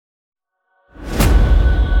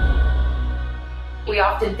we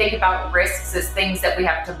often think about risks as things that we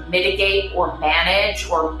have to mitigate or manage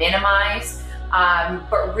or minimize.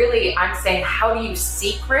 But really, I'm saying, how do you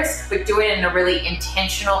seek risk, but do it in a really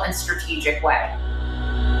intentional and strategic way?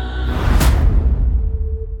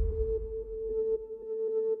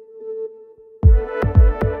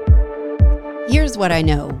 Here's what I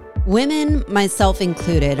know. Women, myself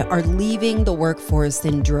included, are leaving the workforce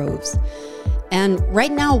in droves. And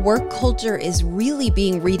right now, work culture is really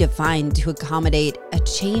being redefined to accommodate a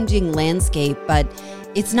changing landscape, but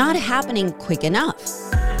it's not happening quick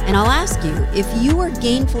enough. And I'll ask you, if you are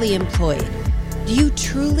gainfully employed, do you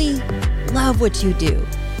truly love what you do?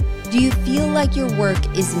 Do you feel like your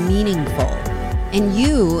work is meaningful and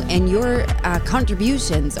you and your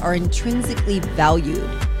contributions are intrinsically valued?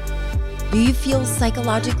 Do you feel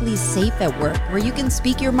psychologically safe at work where you can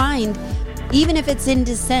speak your mind, even if it's in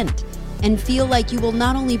dissent, and feel like you will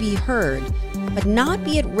not only be heard, but not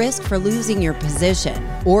be at risk for losing your position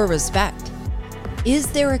or respect?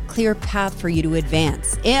 Is there a clear path for you to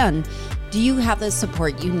advance? And do you have the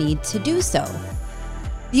support you need to do so?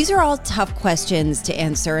 These are all tough questions to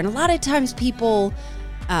answer. And a lot of times people,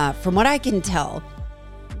 from what I can tell,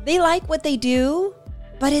 they like what they do,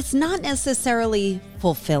 but it's not necessarily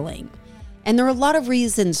fulfilling. And there are a lot of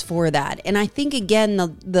reasons for that. And I think, again,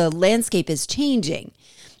 the landscape is changing.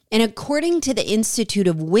 And according to the Institute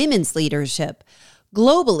of Women's Leadership,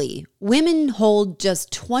 globally, women hold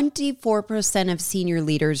just 24% of senior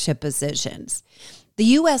leadership positions. The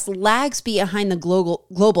U.S. lags behind the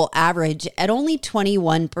global average at only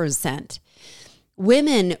 21%.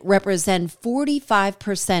 Women represent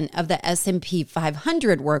 45% of the S&P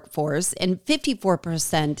 500 workforce and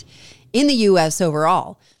 54% in the U.S.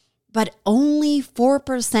 overall. But only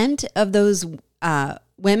 4% of those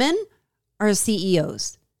women are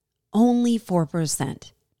CEOs. Only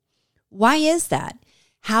 4%. Why is that?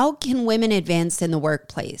 How can women advance in the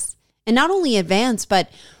workplace? And not only advance, but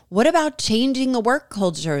what about changing the work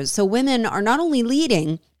culture so women are not only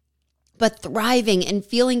leading, but thriving and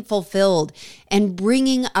feeling fulfilled and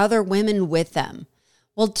bringing other women with them?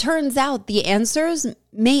 Well, it turns out the answers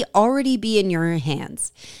may already be in your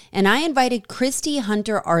hands. And I invited Christy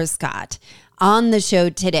Hunter-Arscott on the show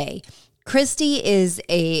today. Christy is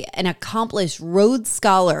an accomplished Rhodes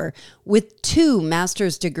Scholar with 2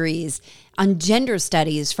 master's degrees on gender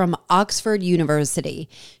studies from Oxford University.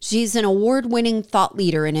 She's an award-winning thought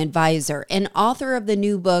leader and advisor and author of the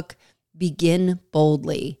new book, Begin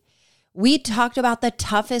Boldly. We talked about the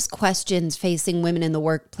toughest questions facing women in the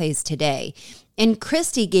workplace today. And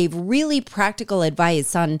Christy gave really practical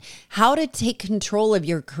advice on how to take control of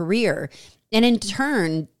your career and in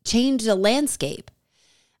turn change the landscape.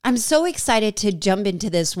 I'm so excited to jump into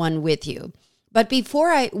this one with you. But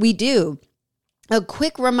before we do, a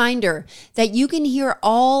quick reminder that you can hear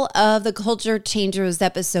all of the Culture Changers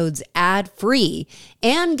episodes ad-free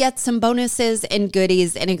and get some bonuses and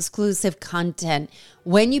goodies and exclusive content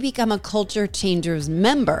when you become a Culture Changers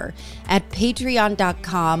member at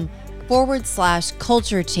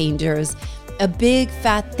patreon.com/Culture Changers. A big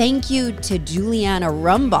fat thank you to Juliana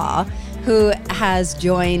Rumbaugh, who has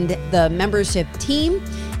joined the membership team,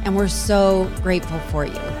 and we're so grateful for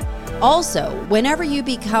you. Also, whenever you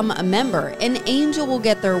become a member, an angel will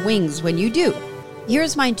get their wings when you do.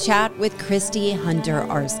 Here's my chat with Christy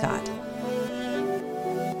Hunter-Arscott.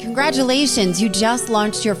 Congratulations, you just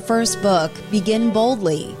launched your first book, Begin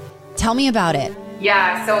Boldly. Tell me about it.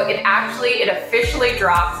 Yeah, so it officially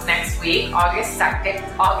drops next week. August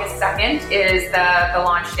 2nd is the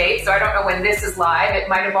launch date. So I don't know when this is live. It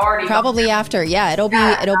might have already probably after. Yeah, it'll be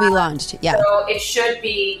launched. Yeah. So it should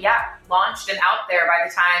be launched and out there by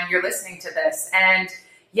the time you're listening to this. And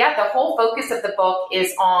the whole focus of the book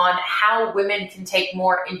is on how women can take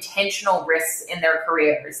more intentional risks in their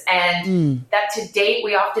careers. And that to date,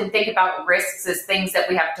 we often think about risks as things that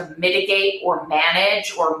we have to mitigate or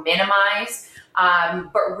manage or minimize.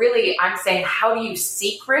 But really, I'm saying, how do you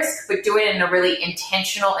seek risk, but do it in a really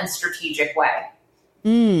intentional and strategic way?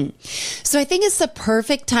 So I think it's the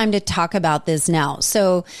perfect time to talk about this now.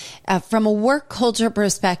 So from a work culture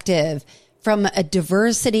perspective, from a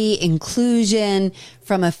diversity, inclusion,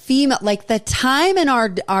 from a female, like the time in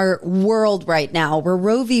our world right now where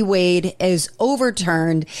Roe v. Wade is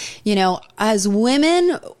overturned, as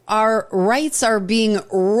women, our rights are being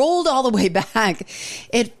rolled all the way back.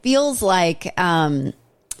 It feels like,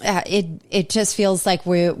 It just feels like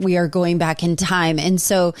we are going back in time. And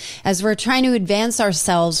so as we're trying to advance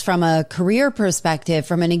ourselves from a career perspective,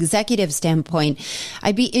 from an executive standpoint,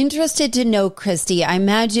 I'd be interested to know, Christy, I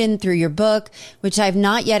imagine through your book, which I've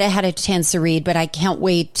not yet had a chance to read, but I can't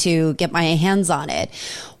wait to get my hands on it.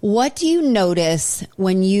 What do you notice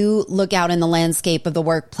when you look out in the landscape of the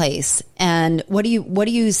workplace, and what do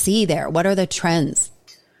you see there? What are the trends?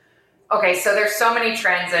 Okay, so there's so many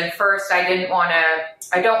trends, and first, I don't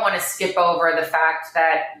want to skip over the fact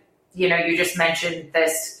that, you just mentioned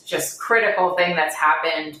this just critical thing that's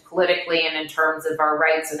happened politically and in terms of our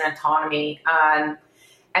rights and autonomy.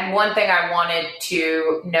 And one thing I wanted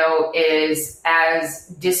to note is, as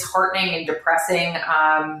disheartening and depressing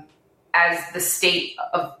as the state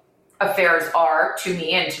of affairs are to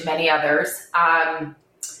me and to many others,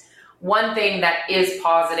 one thing that is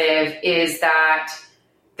positive is that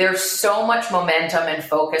there's so much momentum and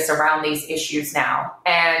focus around these issues now.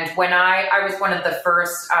 And when I was one of the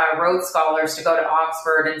first Rhodes Scholars to go to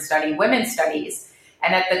Oxford and study women's studies.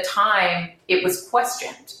 And at the time, it was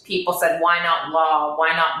questioned. People said, why not law?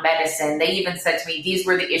 Why not medicine? They even said to me, these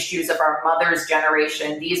were the issues of our mother's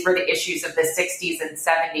generation. These were the issues of the 60s and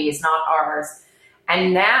 70s, not ours.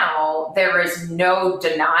 And now there is no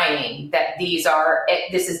denying that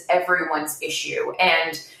this is everyone's issue.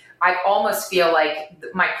 And I almost feel like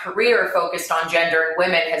my career focused on gender and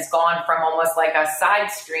women has gone from almost like a side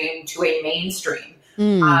stream to a mainstream.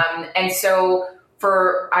 And so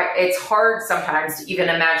it's hard sometimes to even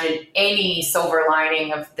imagine any silver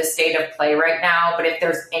lining of the state of play right now. But if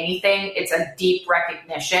there's anything, it's a deep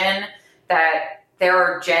recognition that there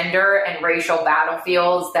are gender and racial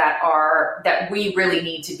battlefields that we really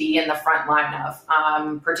need to be in the front line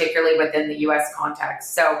of, particularly within the U.S.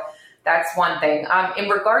 context. So that's one thing. In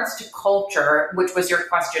regards to culture, which was your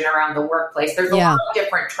question around the workplace, there's a lot of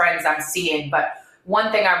different trends I'm seeing, but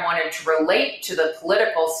one thing I wanted to relate to the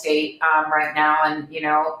political state right now and,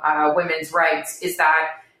 women's rights is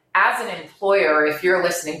that as an employer, if you're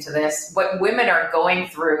listening to this, what women are going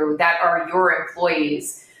through that are your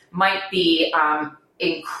employees might be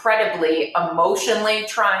incredibly emotionally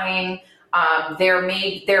trying. There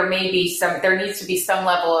needs to be some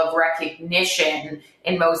level of recognition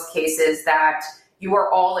in most cases that you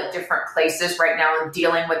are all at different places right now and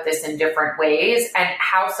dealing with this in different ways, and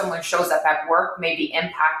how someone shows up at work may be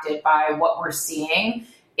impacted by what we're seeing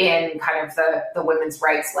in kind of the women's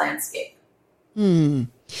rights landscape.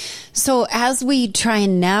 So as we try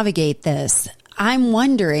and navigate this, I'm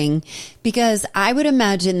wondering, because I would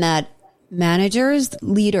imagine that managers,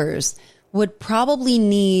 leaders would probably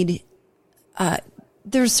need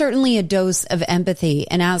there's certainly a dose of empathy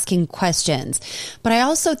and asking questions, but I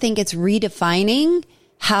also think it's redefining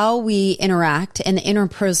how we interact and the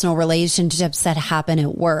interpersonal relationships that happen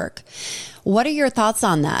at work. What are your thoughts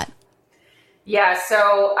on that? Yeah,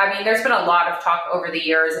 so, there's been a lot of talk over the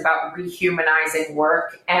years about rehumanizing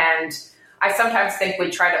work, and I sometimes think we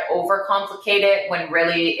try to overcomplicate it when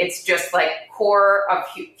really it's just like core of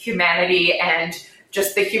humanity and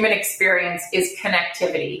just the human experience is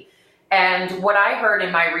connectivity. And what I heard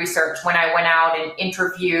in my research when I went out and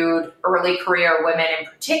interviewed early career women in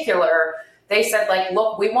particular, they said,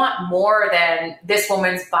 look, we want more than this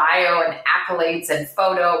woman's bio and accolades and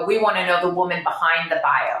photo. We want to know the woman behind the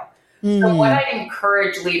bio. So what I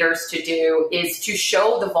encourage leaders to do is to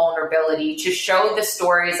show the vulnerability, to show the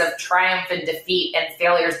stories of triumph and defeat and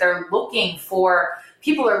failures.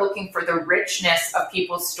 People are looking for the richness of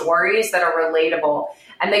people's stories that are relatable.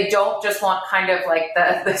 And they don't just want kind of like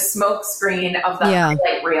the smoke screen of the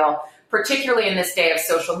highlight reel, particularly in this day of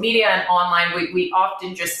social media and online. We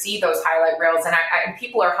often just see those highlight reels, and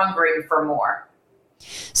people are hungering for more.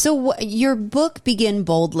 So your book, Begin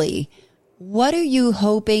Boldly, what are you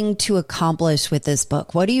hoping to accomplish with this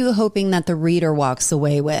book? What are you hoping that the reader walks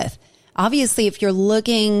away with? Obviously, if you're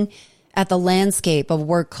looking at the landscape of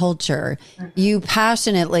work culture, you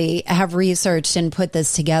passionately have researched and put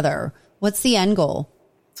this together. What's the end goal?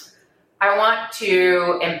 I want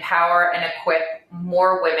to empower and equip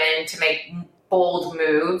more women to make bold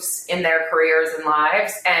moves in their careers and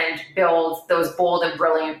lives and build those bold and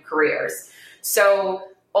brilliant careers. So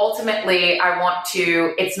ultimately,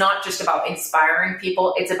 it's not just about inspiring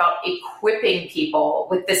people, it's about equipping people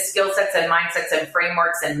with the skill sets and mindsets and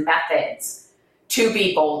frameworks and methods to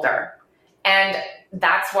be bolder. And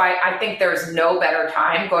that's why I think there's no better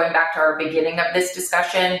time, going back to our beginning of this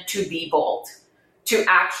discussion, to be bold, to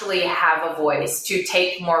actually have a voice, to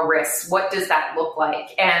take more risks. What does that look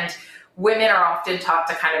like? And women are often taught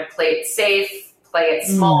to kind of play it safe, play it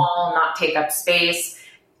small, not take up space.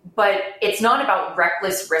 but it's not about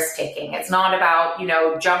reckless risk taking. It's not about,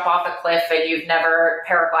 jump off a cliff and you've never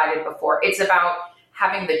paraglided before. It's about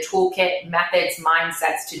having the toolkit, methods,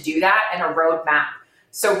 mindsets to do that, and a roadmap.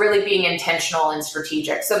 So really being intentional and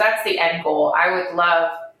strategic. So that's the end goal. I would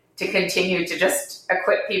love to continue to just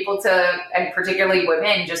equip people to, and particularly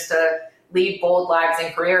women, just to lead bold lives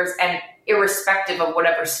and careers, and irrespective of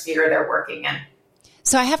whatever sphere they're working in.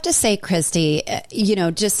 So I have to say, Christy,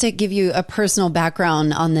 just to give you a personal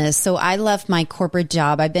background on this. So I left my corporate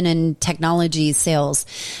job. I've been in technology sales.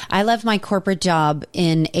 I left my corporate job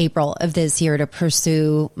in April of this year to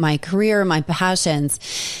pursue my career, my passions.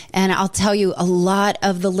 And I'll tell you, a lot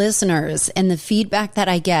of the listeners and the feedback that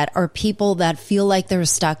I get are people that feel like they're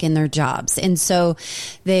stuck in their jobs. And so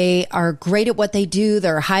they are great at what they do.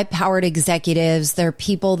 They're high-powered executives. They're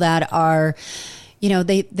people that are,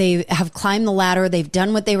 they have climbed the ladder. They've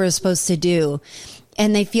done what they were supposed to do.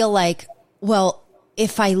 And they feel like, well,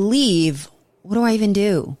 if I leave, what do I even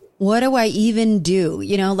do? What do I even do?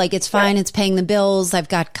 It's fine. It's paying the bills. I've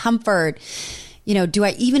got comfort. Do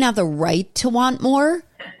I even have the right to want more?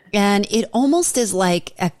 And it almost is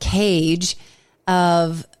like a cage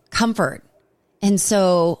of comfort. And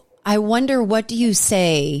so I wonder, what do you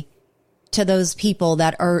say to those people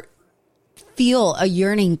that feel a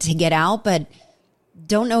yearning to get out, but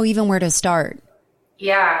don't know even where to start?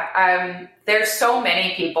 Yeah, there's so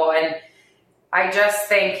many people, and I just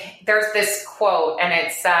think there's this quote, and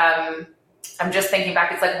it's, I'm just thinking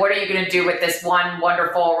back, it's like, what are you going to do with this one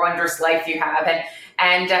wonderful, wondrous life you have?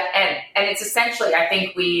 And it's essentially, I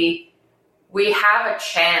think we have a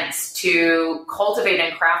chance to cultivate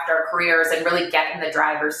and craft our careers and really get in the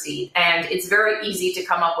driver's seat. And it's very easy to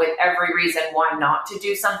come up with every reason why not to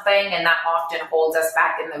do something. And that often holds us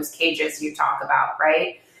back in those cages you talk about,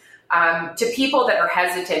 right? To people that are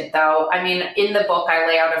hesitant, though, in the book, I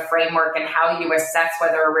lay out a framework and how you assess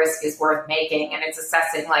whether a risk is worth making. And it's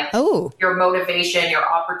assessing your motivation, your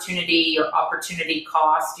opportunity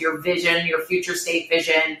cost, your vision, your future state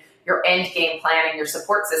vision, your end game planning, your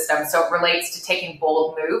support system. So it relates to taking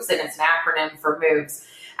bold moves, and it's an acronym for MOVES.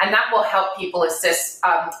 And that will help people assess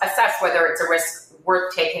whether it's a risk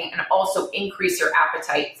worth taking, and also increase your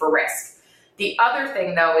appetite for risk. The other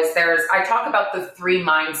thing, though, is I talk about the 3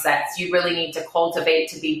 mindsets you really need to cultivate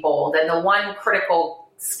to be bold. And the one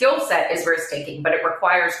critical skill set is risk taking, but it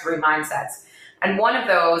requires 3 mindsets. And one of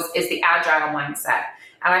those is the agile mindset.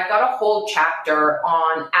 And I've got a whole chapter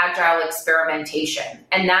on agile experimentation.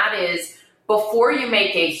 And that is, before you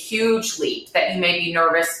make a huge leap that you may be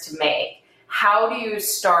nervous to make, how do you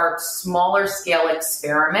start smaller scale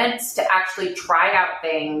experiments to actually try out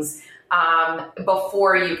things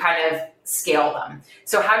before you kind of scale them?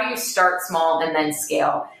 So how do you start small and then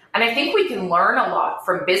scale? And I think we can learn a lot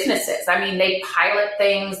from businesses. They pilot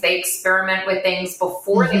things, they experiment with things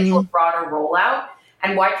before they do a broader rollout.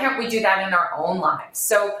 And why can't we do that in our own lives?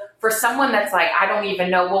 So for someone that's like, I don't even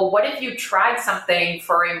know, well, what if you tried something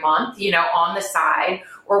for a month, on the side?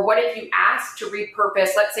 Or what if you asked to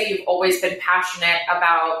repurpose, let's say you've always been passionate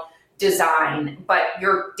about design, but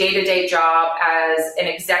your day-to-day job as an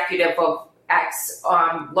executive of X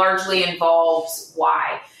largely involves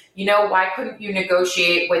Y. Why couldn't you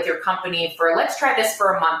negotiate with your company for, let's try this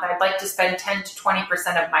for a month. I'd like to spend 10 to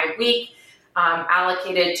 20% of my week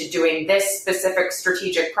allocated to doing this specific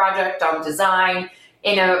strategic project on design.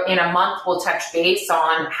 In a month, we'll touch base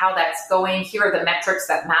on how that's going. Here are the metrics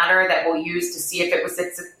that matter that we'll use to see if it was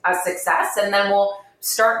a success, and then we'll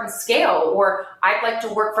start and scale. Or I'd like to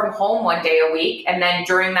work from home one day a week, and then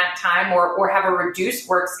during that time, or have a reduced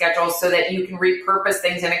work schedule so that you can repurpose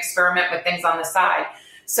things and experiment with things on the side.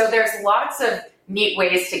 So there's lots of neat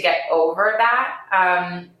ways to get over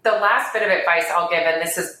that. The last bit of advice I'll give, and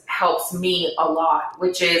this helps me a lot,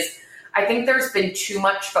 which is, I think there's been too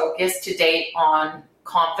much focus to date on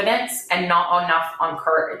confidence and not enough on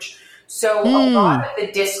courage. So a lot of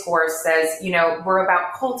the discourse says, we're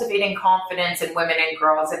about cultivating confidence in women and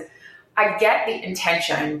girls. And I get the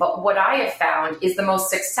intention, but what I have found is the most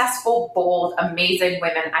successful, bold, amazing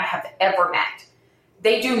women I have ever met,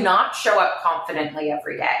 they do not show up confidently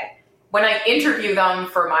every day. When I interview them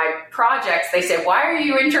for my projects, they say, why are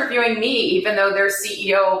you interviewing me, even though they're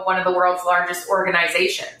CEO of one of the world's largest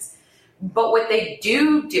organizations? But what they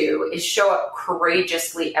do is show up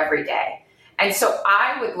courageously every day. And so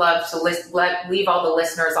I would love to leave all the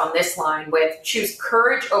listeners on this line with choose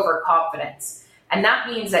courage over confidence. And that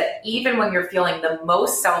means that even when you're feeling the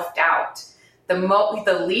most self-doubt,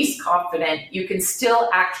 the least confident, you can still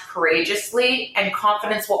act courageously, and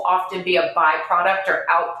confidence will often be a byproduct or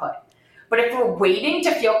output. But if we're waiting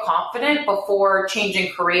to feel confident before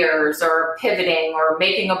changing careers or pivoting or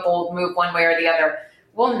making a bold move one way or the other,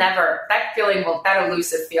 that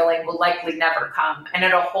elusive feeling will likely never come. And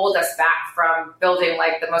it'll hold us back from building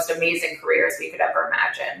like the most amazing careers we could ever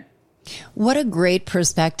imagine. What a great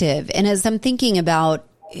perspective. And as I'm thinking about,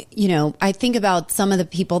 I think about some of the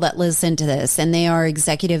people that listen to this, and they are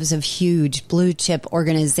executives of huge blue chip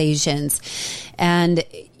organizations. And,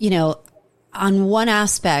 on one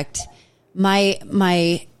aspect, my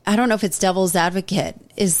I don't know if it's devil's advocate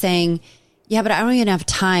is saying, yeah, but I don't even have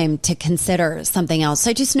time to consider something else.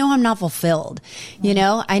 I just know I'm not fulfilled.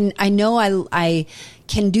 I know I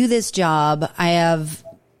can do this job. I have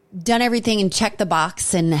done everything and checked the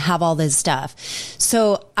box and have all this stuff.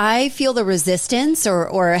 So I feel the resistance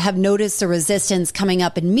or have noticed the resistance coming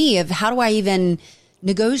up in me of how do I even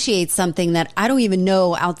negotiate something that I don't even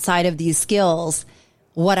know outside of these skills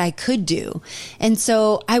what I could do. And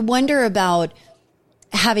so I wonder about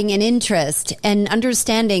having an interest and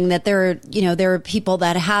understanding that there are people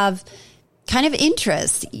that have kind of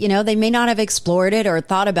interest, they may not have explored it or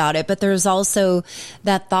thought about it, but there's also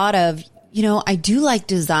that thought of, I do like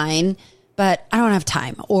design, but I don't have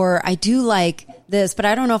time, or I do like this, but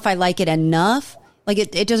I don't know if I like it enough. Like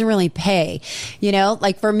it doesn't really pay,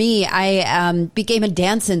 like for me, I became a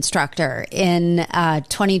dance instructor in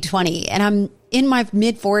 2020, and I'm in my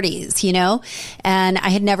mid 40s, and I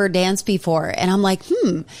had never danced before. And I'm like,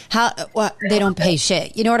 they don't pay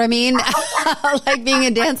shit. You know what I mean? Like being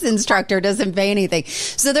a dance instructor doesn't pay anything.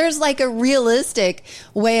 So there's like a realistic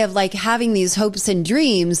way of like having these hopes and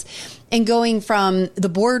dreams and going from the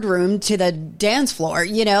boardroom to the dance floor,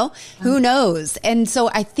 who knows? And so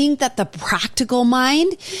I think that the practical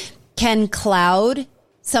mind can cloud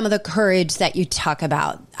some of the courage that you talk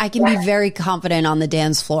about. I can be very confident on the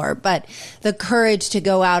dance floor, but the courage to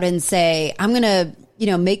go out and say, I'm going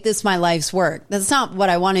to, make this my life's work. That's not what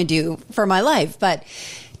I want to do for my life, but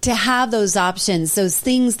to have those options, those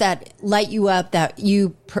things that light you up that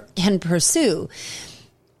you can pursue.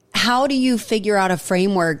 How do you figure out a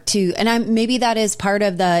framework maybe that is part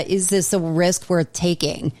of is this a risk worth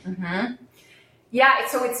taking? Mm-hmm. Yeah,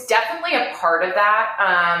 so it's definitely a part of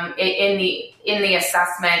that. In the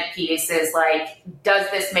assessment piece is like,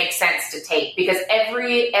 does this make sense to take? Because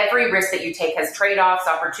every risk that you take has trade-offs,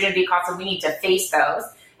 opportunity costs, and we need to face those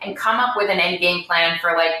and come up with an end game plan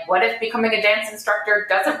for like, what if becoming a dance instructor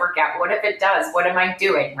doesn't work out? What if it does? What am I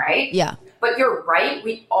doing, right? Yeah. But you're right.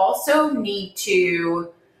 We also need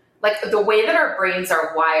to, like the way that our brains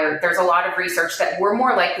are wired, there's a lot of research that we're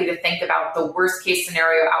more likely to think about the worst case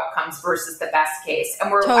scenario outcomes versus the best case.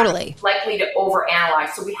 And we're totally likely to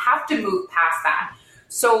overanalyze. So we have to move past that.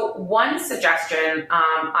 So one suggestion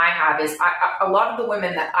I have is a lot of the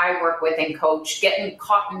women that I work with and coach getting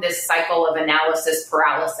caught in this cycle of analysis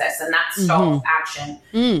paralysis, and that stalls action.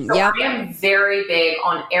 So I am very big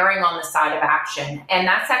on erring on the side of action. And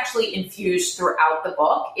that's actually infused throughout the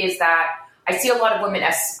book is that I see a lot of women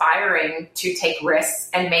aspiring to take risks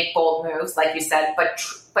and make bold moves, like you said,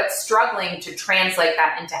 but struggling to translate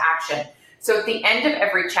that into action. So at the end of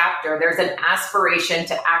every chapter, there's an aspiration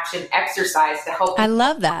to action exercise to help. I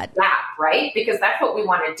love that. Gap, right? Because that's what we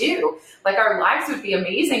want to do. Like our lives would be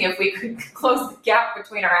amazing if we could close the gap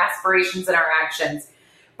between our aspirations and our actions.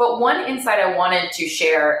 But one insight I wanted to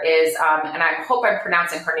share is, and I hope I'm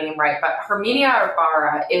pronouncing her name right, but Herminia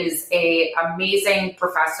Ibarra is an amazing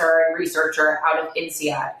professor and researcher out of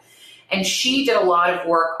INSEAD. And she did a lot of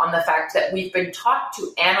work on the fact that we've been taught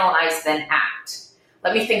to analyze, then act.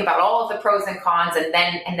 Let me think about all of the pros and cons and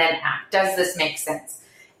then act. Does this make sense?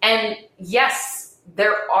 And yes,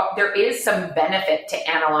 there is some benefit to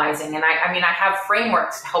analyzing. And I have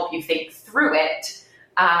frameworks to help you think through it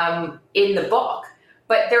in the book.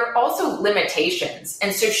 But there are also limitations.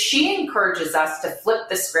 And so she encourages us to flip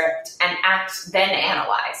the script and act, then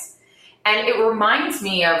analyze. And it reminds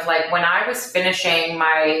me of like when I was finishing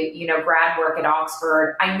my, grad work at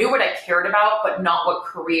Oxford, I knew what I cared about, but not what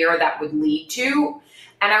career that would lead to.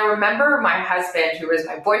 And I remember my husband, who was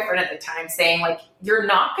my boyfriend at the time, saying like, you're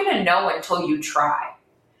not going to know until you try.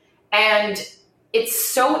 And it's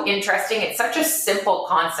so interesting. It's such a simple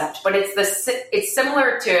concept, but it's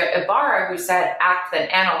similar to Ibarra, who said, act, then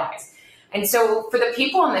analyze. And so for the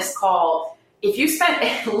people on this call, if you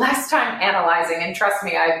spent less time analyzing, and trust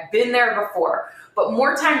me, I've been there before, but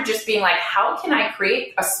more time just being like, how can I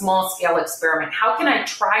create a small scale experiment? How can I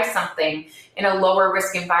try something in a lower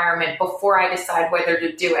risk environment before I decide whether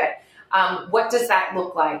to do it? What does that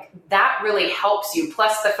look like? That really helps you.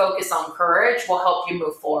 Plus the focus on courage will help you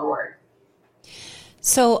move forward.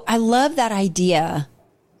 So I love that idea.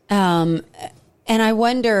 And I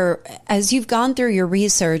wonder, as you've gone through your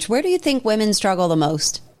research, where do you think women struggle the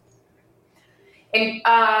most? And,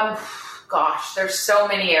 there's so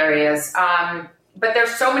many areas. But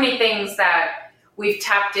there's so many things that we've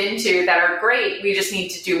tapped into that are great. We just need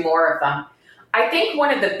to do more of them. I think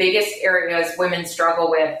one of the biggest areas women struggle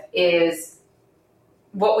with is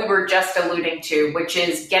what we were just alluding to, which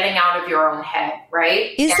is getting out of your own head,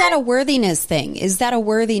 right? Is that a worthiness thing? Is that a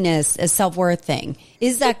worthiness, a self-worth thing?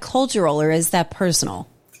 Is that cultural or is that personal?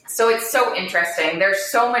 So it's so interesting. There's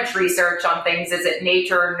so much research on things. Is it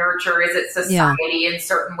nature, nurture? Is it society in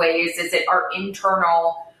certain ways? Is it our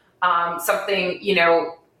internal, something,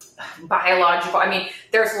 biological? I mean,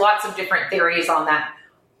 there's lots of different theories on that.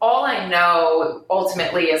 All I know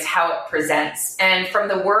ultimately is how it presents. And from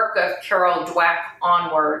the work of Carol Dweck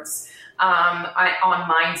onwards, on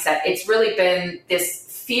mindset, it's really been this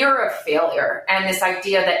fear of failure and this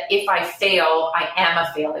idea that if I fail, I am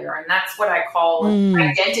a failure. And that's what I call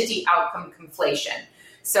identity outcome conflation.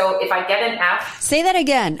 So if I get an F. Say that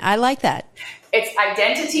again. I like that. It's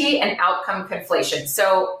identity and outcome conflation.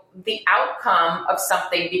 So the outcome of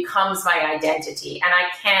something becomes my identity, and I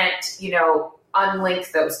can't, unlink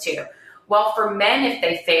those two. Well, for men, if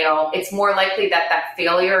they fail, it's more likely that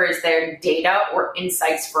failure is their data or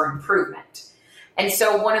insights for improvement. And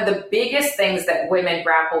so one of the biggest things that women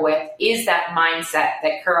grapple with is that mindset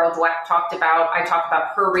that Carol Dweck talked about. I talk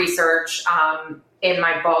about her research in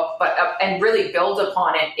my book, and really build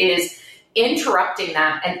upon it, is interrupting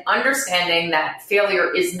that and understanding that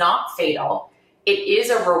failure is not fatal. It is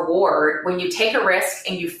a reward. When you take a risk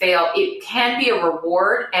and you fail, it can be a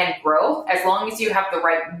reward and growth as long as you have the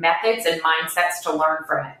right methods and mindsets to learn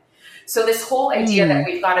from it. So this whole idea that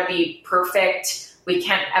we've got to be perfect, we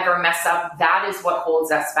can't ever mess up, that is what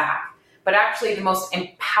holds us back. But actually the most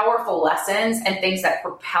powerful lessons and things that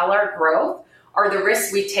propel our growth are the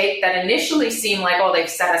risks we take that initially seem like, they've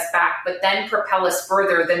set us back, but then propel us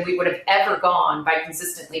further than we would have ever gone by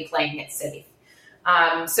consistently playing it safe.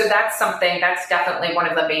 So that's definitely one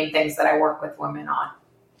of the main things that I work with women on.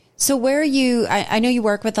 So I know you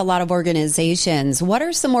work with a lot of organizations. What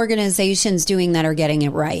are some organizations doing that are getting it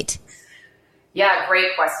right? Yeah,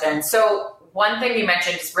 great question. So one thing you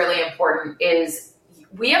mentioned is really important is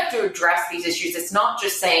we have to address these issues. It's not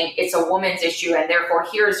just saying it's a woman's issue and therefore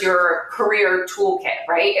here's your career toolkit,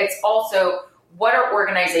 right? It's also what are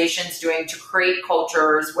organizations doing to create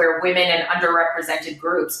cultures where women and underrepresented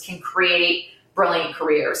groups can create brilliant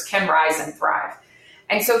careers, can rise and thrive.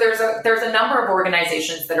 And so there's a number of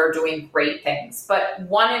organizations that are doing great things. But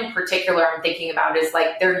one in particular I'm thinking about is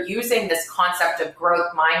they're using this concept of growth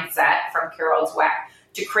mindset from Carol Dweck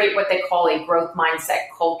to create what they call a growth mindset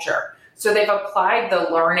culture. So they've applied the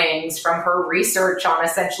learnings from her research on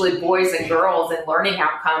essentially boys and girls and learning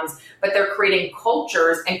outcomes, but they're creating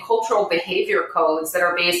cultures and cultural behavior codes that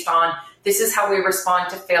are based on this is how we respond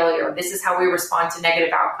to failure. This is how we respond to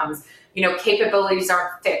negative outcomes. Capabilities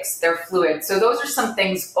aren't fixed, they're fluid. So those are some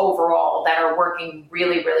things overall that are working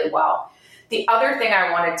really, really well. The other thing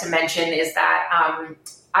I wanted to mention is that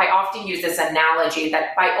I often use this analogy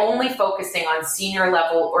that by only focusing on senior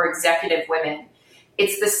level or executive women,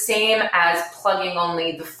 it's the same as plugging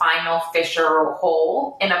only the final fissure or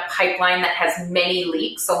hole in a pipeline that has many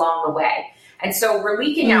leaks along the way. And so we're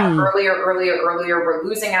leaking out earlier. We're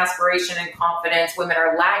losing aspiration and confidence. Women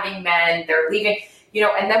are lagging men, they're leaving.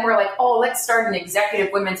 And then we're like, let's start an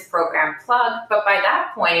executive women's program plug. But by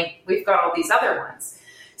that point, we've got all these other ones.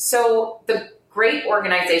 So the great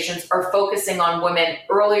organizations are focusing on women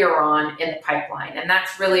earlier on in the pipeline. And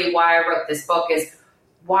that's really why I wrote this book is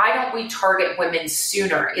why don't we target women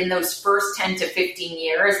sooner in those first 10 to 15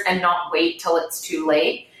 years and not wait till it's too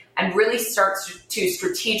late and really start to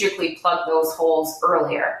strategically plug those holes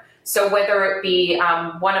earlier. So whether it be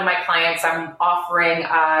one of my clients, I'm offering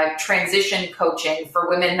transition coaching for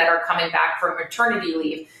women that are coming back from maternity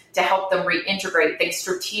leave to help them reintegrate, think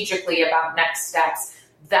strategically about next steps.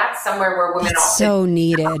 That's somewhere where women that's so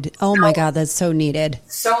needed. Oh my God, that's so needed.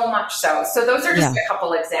 So much so. So those are just a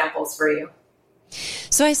couple examples for you.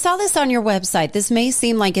 So I saw this on your website. This may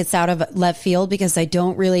seem like it's out of left field because I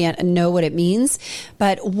don't really know what it means,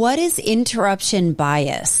 but what is interruption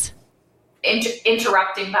bias?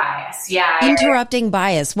 Interrupting bias. Yeah. Interrupting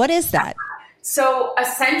bias. What is that? So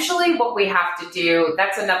essentially what we have to do,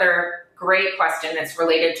 that's another great question that's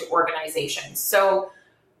related to organizations. So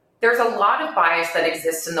there's a lot of bias that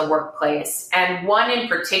exists in the workplace. And one in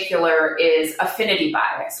particular is affinity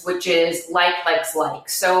bias, which is likes like.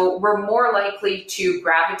 So we're more likely to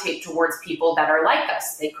gravitate towards people that are like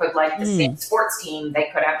us. They could like the same sports team. They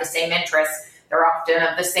could have the same interests. They're often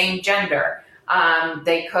of the same gender.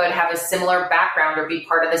 They could have a similar background or be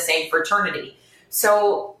part of the same fraternity.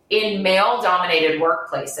 So in male-dominated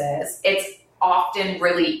workplaces, it's often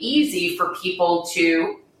really easy for people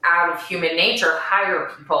to out of human nature, hire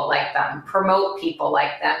people like them, promote people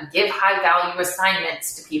like them, give high value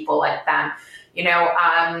assignments to people like them,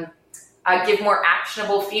 give more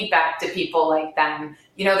actionable feedback to people like them.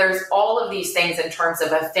 There's all of these things in terms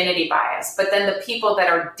of affinity bias, but then the people that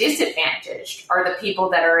are disadvantaged are the people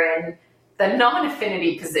that are in the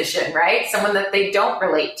non-affinity position, right? Someone that they don't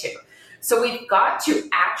relate to. So we've got to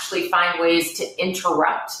actually find ways to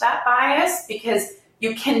interrupt that bias, because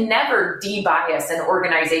you can never de-bias an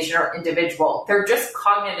organization or individual. They're just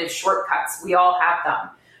cognitive shortcuts. We all have them.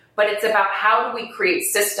 But it's about how do we create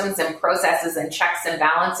systems and processes and checks and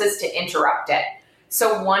balances to interrupt it.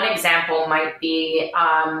 So one example might be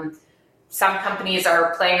some companies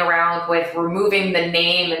are playing around with removing the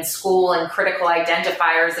name and school and critical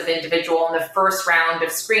identifiers of individual in the first round of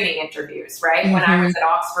screening interviews, right? Mm-hmm. When I was at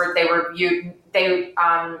Oxford, they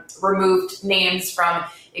removed names from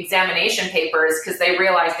examination papers because they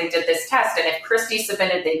realized they did this test. And if Christy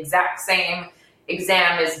submitted the exact same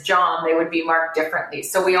exam as John, they would be marked differently.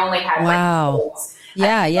 So we only had polls.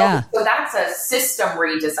 Yeah. So that's a system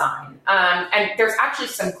redesign. And there's actually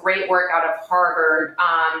some great work out of Harvard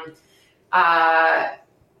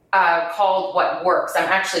called What Works. I'm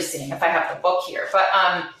actually seeing if I have the book here, but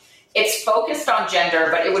it's focused on gender,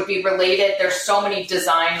 but it would be related. There's so many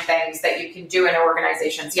design things that you can do in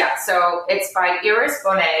organizations. Yeah, so it's by Iris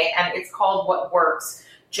Bonet, and it's called What Works,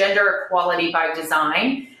 Gender Equality by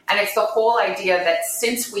Design. And it's the whole idea that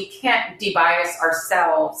since we can't de-bias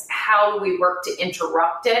ourselves, how do we work to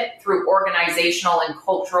interrupt it through organizational and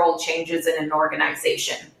cultural changes in an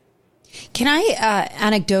organization? Can I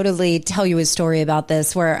anecdotally tell you a story about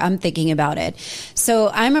this where I'm thinking about it? So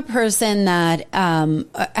I'm a person that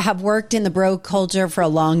have worked in the bro culture for a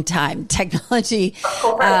long time, technology,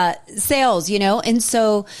 sales, and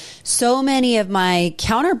so many of my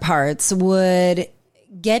counterparts would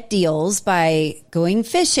get deals by going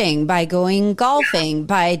fishing, by going golfing,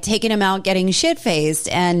 by taking them out getting shit-faced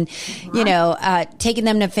and, taking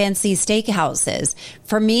them to fancy steakhouses.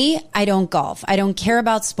 For me, I don't golf. I don't care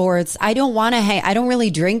about sports. I don't want to I don't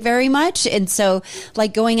really drink very much. And so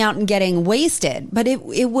like going out and getting wasted, but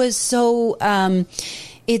it was so,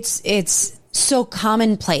 it's so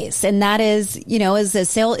commonplace. And that is, as a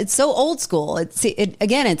sale, it's so old school. It's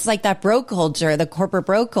like that bro culture, the corporate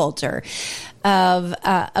bro culture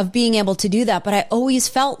of being able to do that. But I always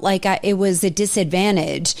felt like it was a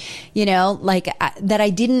disadvantage, that I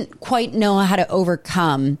didn't quite know how to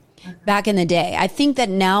overcome back in the day. I think that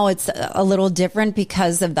now it's a little different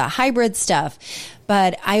because of the hybrid stuff,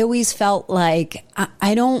 but I always felt like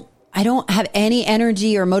I don't have any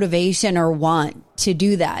energy or motivation or want to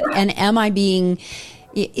do that. And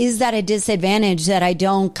is that a disadvantage that I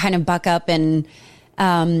don't kind of buck up and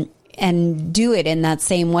do it in that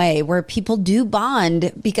same way where people do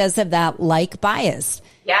bond because of that bias?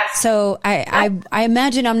 Yes. So I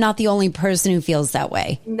imagine I'm not the only person who feels that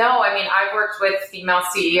way. No, I mean, I've worked with female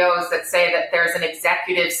CEOs that say that there's an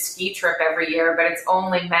executive ski trip every year, but it's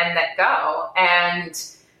only men that go. And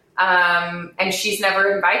she's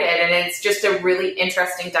never invited. And it's just a really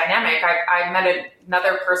interesting dynamic. I met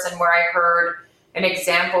another person where I heard an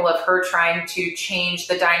example of her trying to change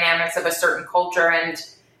the dynamics of a certain culture. And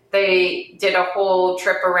they did a whole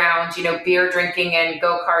trip around, beer drinking and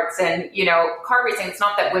go-karts and, car racing. It's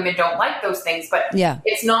not that women don't like those things, but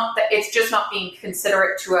it's not that it's just not being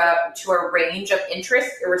considerate to a range of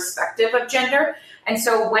interests irrespective of gender. And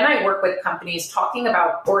so when I work with companies talking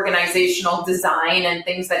about organizational design and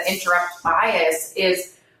things that interrupt bias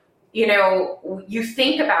is, you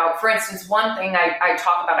think about, for instance, one thing I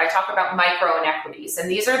talk about micro inequities.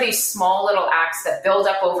 And these are these small little acts that build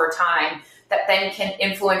up over time that then can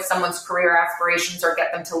influence someone's career aspirations or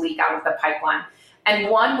get them to leak out of the pipeline. And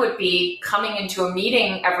one would be coming into a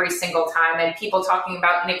meeting every single time and people talking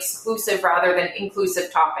about an exclusive rather than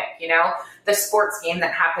inclusive topic, the sports game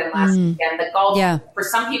that happened last weekend, the golf. Yeah. For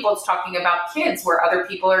some people, it's talking about kids where other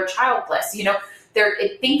people are childless, they're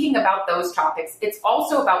thinking about those topics. It's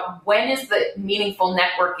also about when is the meaningful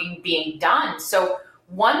networking being done? So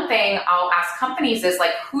one thing I'll ask companies is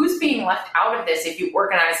who's being left out of this if you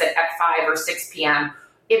organize it at 5 or 6 p.m.?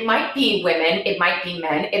 It might be women, it might be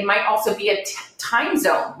men, it might also be a time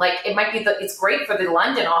zone. It might be it's great for the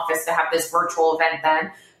London office to have this virtual event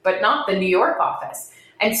then, but not the New York office.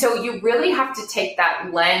 And so you really have to take that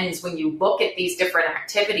lens when you look at these different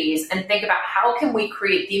activities and think about how can we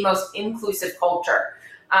create the most inclusive culture?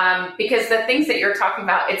 Because the things that you're talking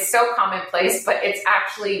about, it's so commonplace, but it's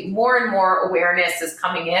actually more and more awareness is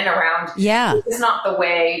coming in around. Yeah. This is not the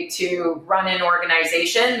way to run an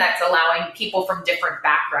organization that's allowing people from different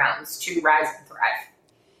backgrounds to rise and thrive.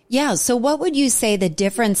 Yeah. So what would you say the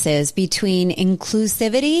difference is between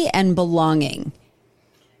inclusivity and belonging?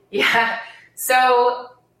 Yeah. So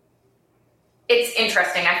it's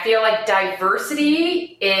interesting. I feel like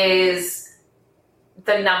diversity is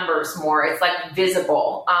the numbers more. It's like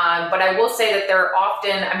visible. But I will say that there are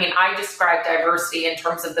often, I describe diversity in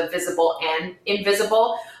terms of the visible and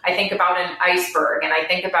invisible. I think about an iceberg, and I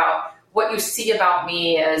think about what you see about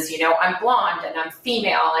me is, I'm blonde and I'm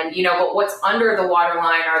female, and, but what's under the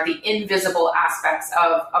waterline are the invisible aspects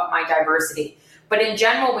of my diversity. But in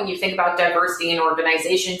general, when you think about diversity in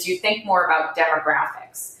organizations, you think more about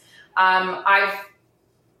demographics. I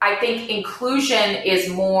think inclusion is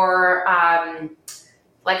more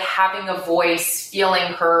like having a voice,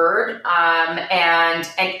 feeling heard, and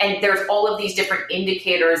there's all of these different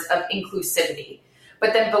indicators of inclusivity.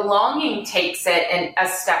 But then belonging takes it a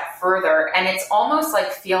step further, and it's almost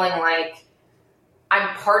like feeling like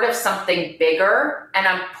I'm part of something bigger, and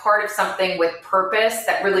I'm part of something with purpose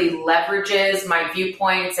that really leverages my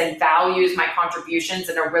viewpoints and values my contributions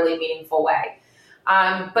in a really meaningful way.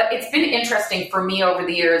 But it's been interesting for me over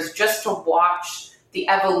the years just to watch the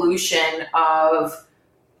evolution of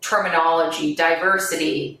terminology,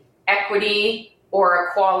 diversity, equity or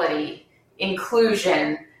equality,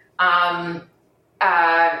 inclusion,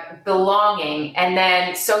 belonging, and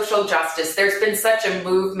then social justice. There's been such a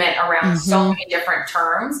movement around so many different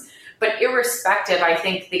terms, but irrespective, I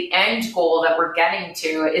think the end goal that we're getting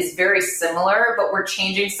to is very similar, but we're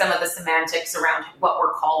changing some of the semantics around what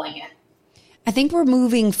we're calling it. I think we're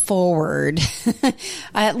moving forward,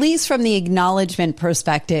 at least from the acknowledgement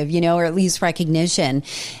perspective, or at least recognition.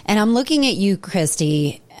 And I'm looking at you,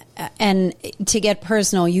 Christy, and to get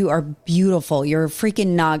personal, you are beautiful. You're a freaking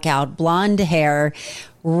knockout, blonde hair,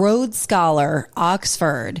 Rhodes Scholar,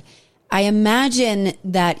 Oxford. I imagine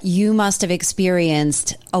that you must have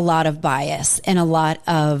experienced a lot of bias and a lot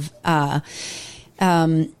of, I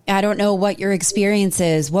don't know what your experience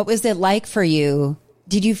is. What was it like for you?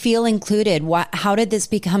 Did you feel included? How did this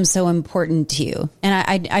become so important to you?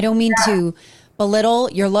 And I don't mean to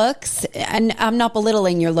belittle your looks, and I'm not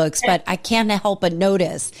belittling your looks, but I can't help but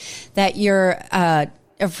notice that you're a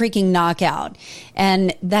freaking knockout.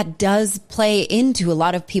 And that does play into a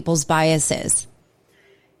lot of people's biases.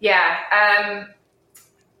 Yeah.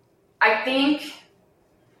 I think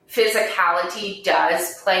physicality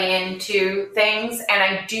does play into things. And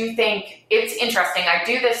I do think it's interesting. I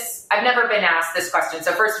do this. I've never been asked this question.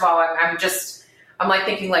 So first of all, I'm like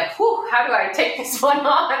thinking like, whew, how do I take this one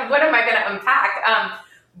on? What am I going to unpack?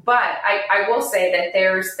 But I will say that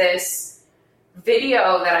there's this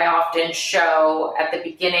video that I often show at the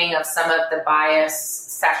beginning of some of the bias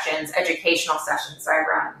sessions, educational sessions I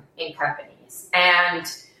run in companies. And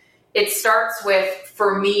it starts with,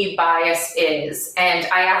 for me, bias is, and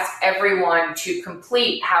I ask everyone to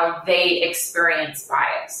complete how they experience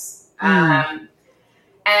bias. And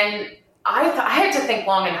I had to think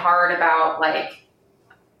long and hard about like,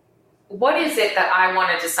 what is it that I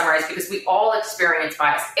wanted to summarize? Because we all experience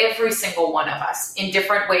bias, every single one of us, in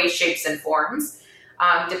different ways, shapes, and forms,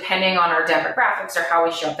 depending on our demographics or how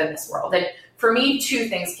we show up in this world. And for me, two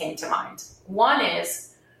things came to mind. One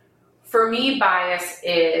is, for me, bias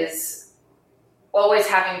is always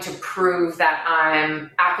having to prove that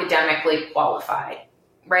I'm academically qualified,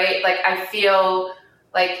 right? Like, I feel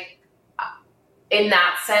like in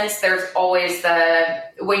that sense, there's always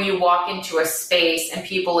when you walk into a space and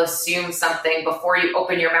people assume something before you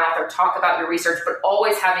open your mouth or talk about your research, but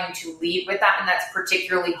always having to lead with that. And that's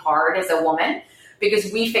particularly hard as a woman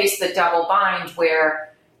because we face the double bind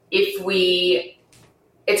where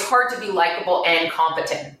it's hard to be likable and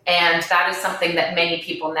competent. And that is something that many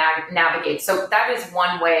people navigate. So that is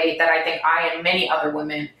one way that I think I and many other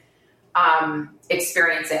women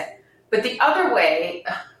experience it. But the other way,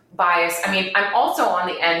 bias, I'm also on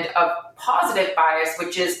the end of positive bias,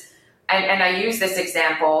 which is, and I use this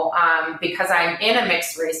example because I'm in a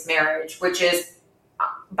mixed race marriage, which is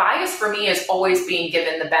bias for me is always being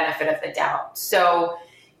given the benefit of the doubt. So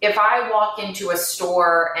if I walk into a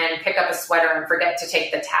store and pick up a sweater and forget to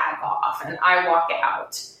take the tag off and I walk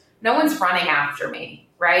out, no one's running after me,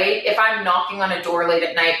 right? If I'm knocking on a door late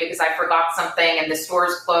at night because I forgot something and the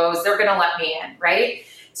store's closed, they're going to let me in, right?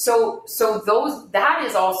 So that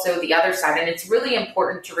is also the other side. And it's really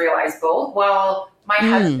important to realize both. Well, my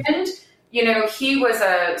husband, he was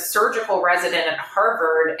a surgical resident at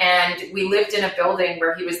Harvard, and we lived in a building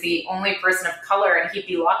where he was the only person of color, and he'd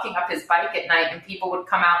be locking up his bike at night and people would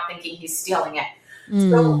come out thinking he's stealing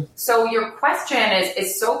it. So your question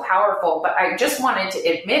is so powerful, but I just wanted to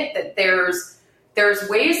admit that there's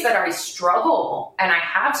ways that I struggle, and I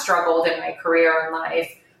have struggled in my career and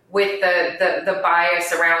life with the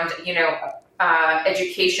bias around,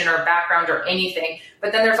 education or background or anything.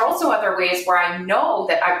 But then there's also other ways where I know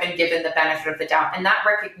that I've been given the benefit of the doubt, and that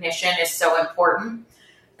recognition is so important.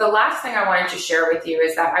 The last thing I wanted to share with you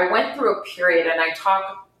is that I went through a period, and I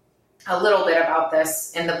talk a little bit about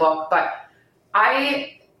this in the book, but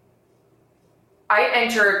I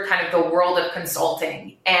entered kind of the world of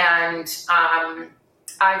consulting, and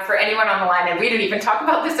for anyone on the line, and we didn't even talk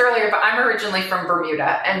about this earlier, but I'm originally from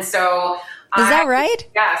Bermuda. And so is that right?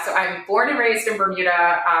 Yeah. So I'm born and raised in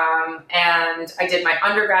Bermuda. And I did my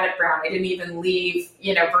undergrad at Brown. I didn't even leave,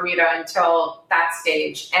 Bermuda until that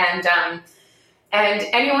stage. And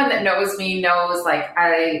anyone that knows me knows, like,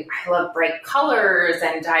 I love bright colors,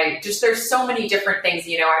 and there's so many different things,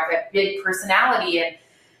 I have a big personality.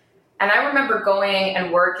 And I remember going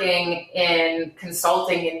and working in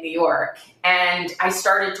consulting in New York, and I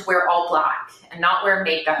started to wear all black and not wear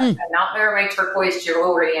makeup and not wear my turquoise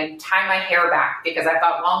jewelry and tie my hair back because I've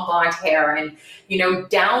got long blonde hair, and,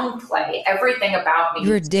 downplay everything about me. You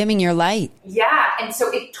were dimming your light. Yeah. And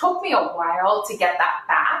so it took me a while to get that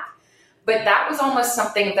back. But that was almost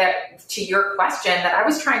something that, to your question, that I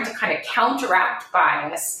was trying to kind of counteract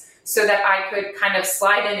bias so that I could kind of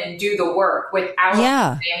slide in and do the work without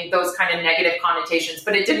having those kind of negative connotations.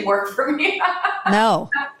 But it didn't work for me. No.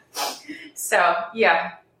 So,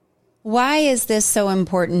 yeah. Why is this so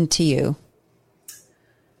important to you?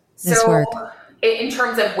 This work? In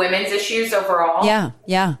terms of women's issues overall?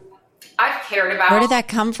 Yeah. I've cared about. Where did that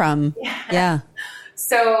come from? Yeah.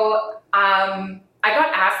 So, I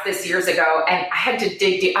got asked this years ago, and I had to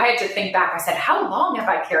dig deep. I had to think back. I said, how long have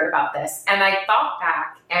I cared about this? And I thought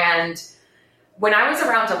back, and when I was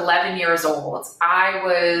around 11 years old, I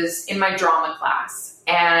was in my drama class,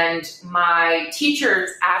 and my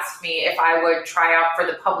teachers asked me if I would try out for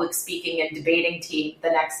the public speaking and debating team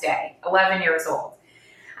the next day, 11 years old.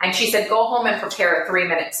 And she said, go home and prepare a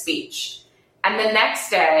 3-minute speech. And the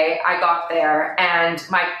next day I got there, and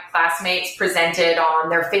my classmates presented on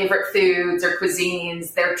their favorite foods or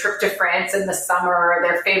cuisines, their trip to France in the summer,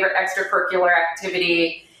 their favorite extracurricular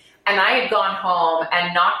activity. And I had gone home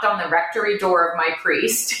and knocked on the rectory door of my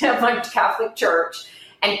priest of my Catholic church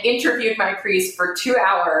and interviewed my priest for 2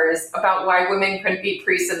 hours about why women couldn't be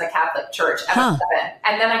priests in the Catholic Church at 11.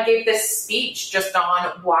 And then I gave this speech just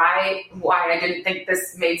on why I didn't think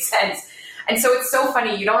this made sense. And so it's so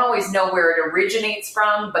funny. You don't always know where it originates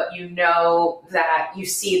from, but you know that you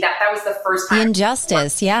see that was the first time. The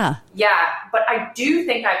injustice, yeah. Yeah. But I do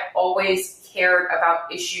think I've always cared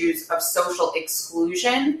about issues of social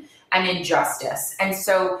exclusion and injustice. And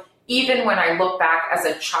so even when I look back as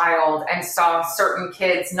a child and saw certain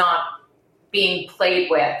kids not being played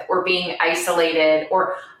with or being isolated,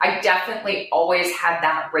 or I definitely always had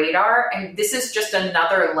that radar. And this is just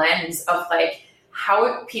another lens of like,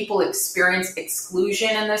 how people experience exclusion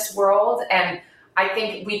in this world. And I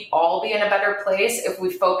think we'd all be in a better place if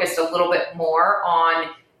we focused a little bit more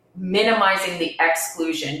on minimizing the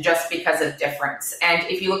exclusion just because of difference. And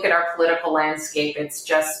if you look at our political landscape, it's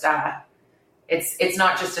just, it's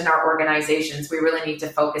not just in our organizations. We really need to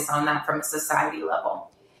focus on that from a society level.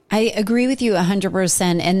 I agree with you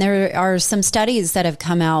 100%. And there are some studies that have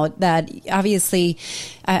come out that obviously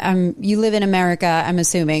you live in America, I'm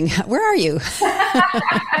assuming. Where are you?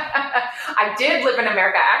 I did live in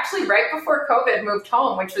America. Actually, right before COVID, moved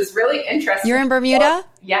home, which was really interesting. You're in Bermuda?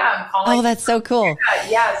 Yeah, I'm calling. Oh, that's so cool.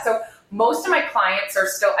 Yeah. So most of my clients are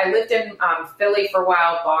still, I lived in Philly for a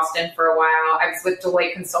while, Boston for a while. I was with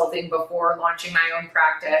Deloitte Consulting before launching my own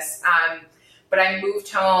practice. But I moved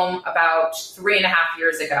home about 3.5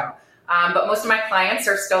 years ago. But most of my clients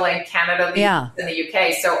are still in Canada and the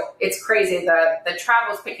UK. So it's crazy. The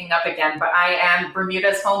travel's picking up again, but I am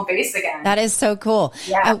Bermuda's home base again. That is so cool.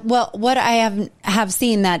 Yeah. Well, what I have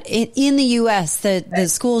seen that in the US, the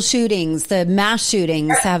school shootings, the mass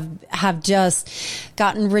shootings have just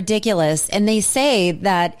gotten ridiculous. And they say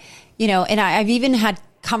that, and I've even had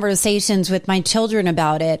conversations with my children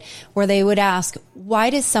about it where they would ask,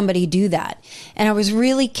 why does somebody do that? And I was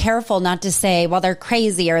really careful not to say, well, they're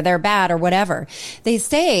crazy or they're bad or whatever. They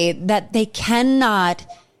say that they cannot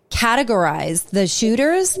categorize the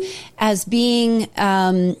shooters as being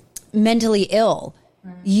mentally ill.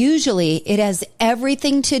 Usually it has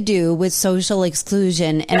everything to do with social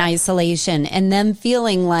exclusion and isolation and them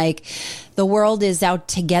feeling like the world is out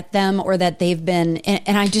to get them or that they've been.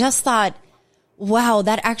 And I just thought, wow,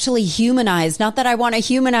 that actually humanized. Not that I want to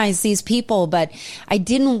humanize these people, but I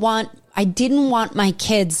didn't want my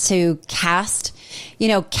kids to cast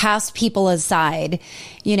people aside,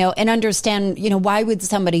 and understand, why would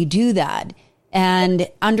somebody do that? and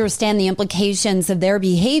understand the implications of their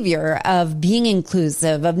behavior, of being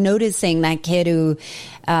inclusive, of noticing that kid who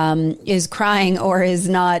is crying or is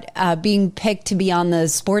not being picked to be on the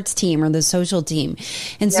sports team or the social team.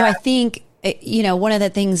 And so I think, one of the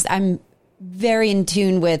things I'm very in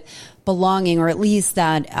tune with belonging, or at least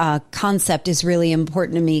that concept is really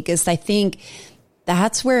important to me, because I think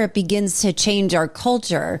that's where it begins to change our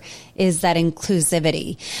culture, is that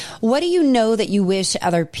inclusivity. What do you know that you wish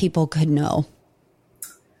other people could know?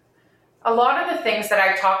 A lot of the things that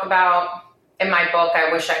I talk about in my book,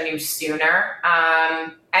 I wish I knew sooner.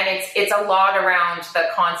 And it's a lot around the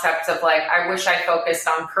concepts of like, I wish I focused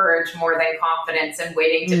on courage more than confidence and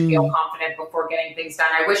waiting to feel confident before getting things done.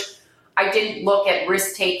 I wish I didn't look at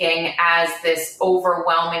risk-taking as this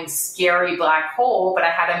overwhelming, scary black hole, but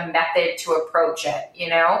I had a method to approach it,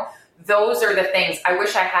 Those are the things. I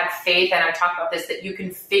wish I had faith, and I talk about this, that you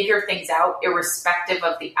can figure things out irrespective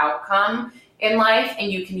of the outcome in life,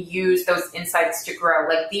 and you can use those insights to grow.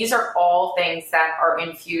 Like, these are all things that are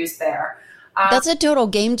infused there. That's a total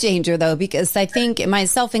game changer, though, because I think,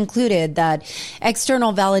 myself included, that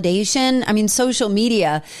external validation, social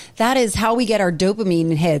media, that is how we get our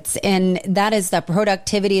dopamine hits. And that is the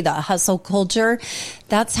productivity, the hustle culture.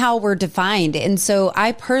 That's how we're defined. And so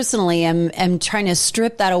I personally am trying to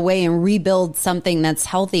strip that away and rebuild something that's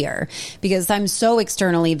healthier, because I'm so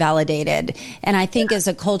externally validated. And I think as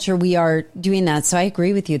a culture, we are doing that. So I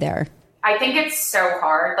agree with you there. I think it's so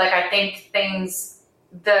hard. Like, I think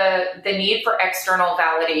the need for external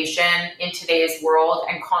validation in today's world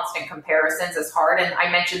and constant comparisons is hard. And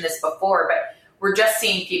I mentioned this before, but we're just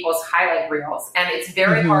seeing people's highlight reels, and it's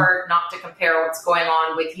very hard not to compare what's going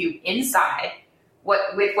on with you inside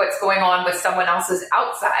with what's going on with someone else's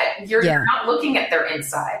outside. You're not looking at their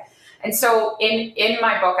inside. And so in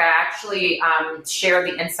my book, I actually share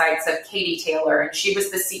the insights of Katie Taylor, and she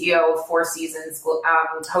was the CEO of Four Seasons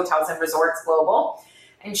Hotels and Resorts Global.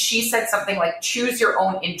 And she said something like, choose your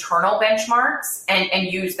own internal benchmarks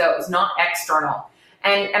and use those, not external.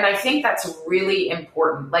 And I think that's really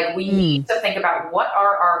important. Like, we need to think about, what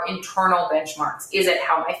are our internal benchmarks? Is it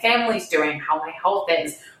how my family's doing, how my health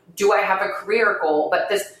is? Do I have a career goal? But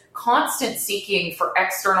this constant seeking for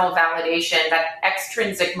external validation, that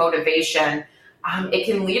extrinsic motivation, it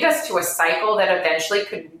can lead us to a cycle that eventually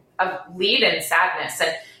could lead in sadness.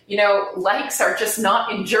 And likes are just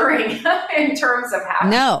not enduring in terms of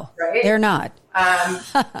happiness. No, right? They're not.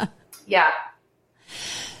 Yeah.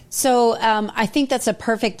 So I think that's a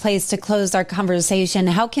perfect place to close our conversation.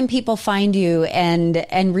 How can people find you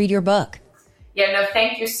and read your book? Yeah, no,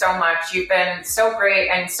 thank you so much. You've been so great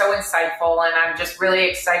and so insightful, and I'm just really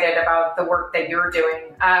excited about the work that you're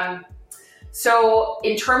doing. So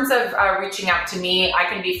in terms of reaching out to me, I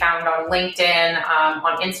can be found on LinkedIn,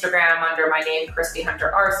 on Instagram under my name, Christy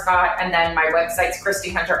Hunter Arscott, and then my website's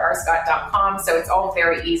ChristyHunterArscott.com. So it's all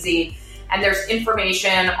very easy. And there's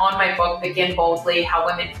information on my book, Begin Boldly, How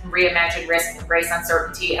Women Can Reimagine Risk, Embrace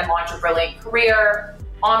Uncertainty, and Launch a Brilliant Career.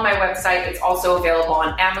 On my website, it's also available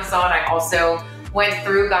on Amazon. I also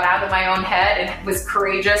got out of my own head and was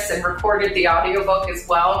courageous and recorded the audiobook as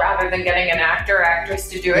well, rather than getting an actress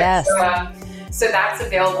to do it. Yes. So that's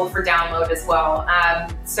available for download as well.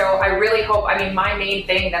 So I really hope, my main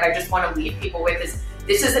thing that I just want to leave people with is,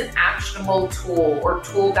 this is an actionable tool or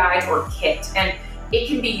tool guide or kit. And it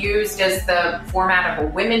can be used as the format of a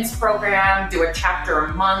women's program, do a chapter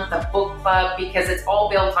a month, a book club, because it's all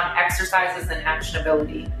built on exercises and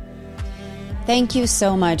actionability. Thank you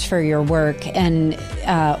so much for your work and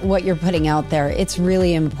what you're putting out there. It's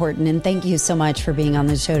really important. And thank you so much for being on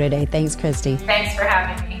the show today. Thanks, Christy. Thanks for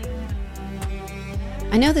having me.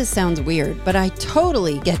 I know this sounds weird, but I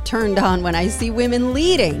totally get turned on when I see women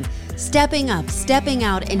leading, stepping up, stepping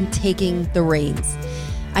out, and taking the reins.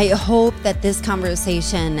 I hope that this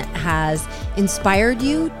conversation has inspired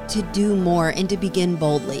you to do more and to begin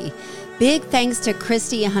boldly. Big thanks to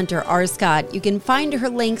Christy Hunter Arscott. You can find her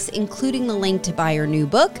links, including the link to buy her new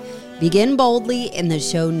book, Begin Boldly, in the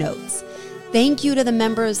show notes. Thank you to the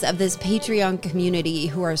members of this Patreon community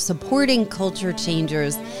who are supporting Culture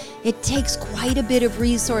Changers. It takes quite a bit of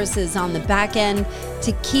resources on the back end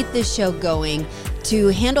to keep this show going, to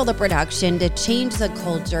handle the production, to change the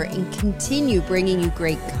culture, and continue bringing you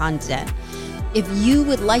great content. If you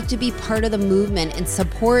would like to be part of the movement and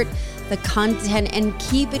support the content and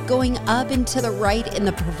keep it going up and to the right in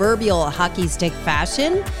the proverbial hockey stick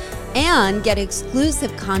fashion, and get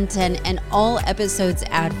exclusive content and all episodes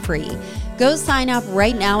ad-free, go sign up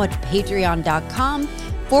right now at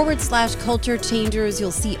patreon.com/Culture Changers.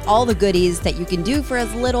 You'll see all the goodies that you can do for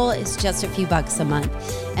as little as just a few bucks a month.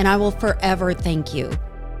 And I will forever thank you.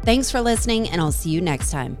 Thanks for listening, and I'll see you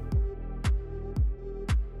next time.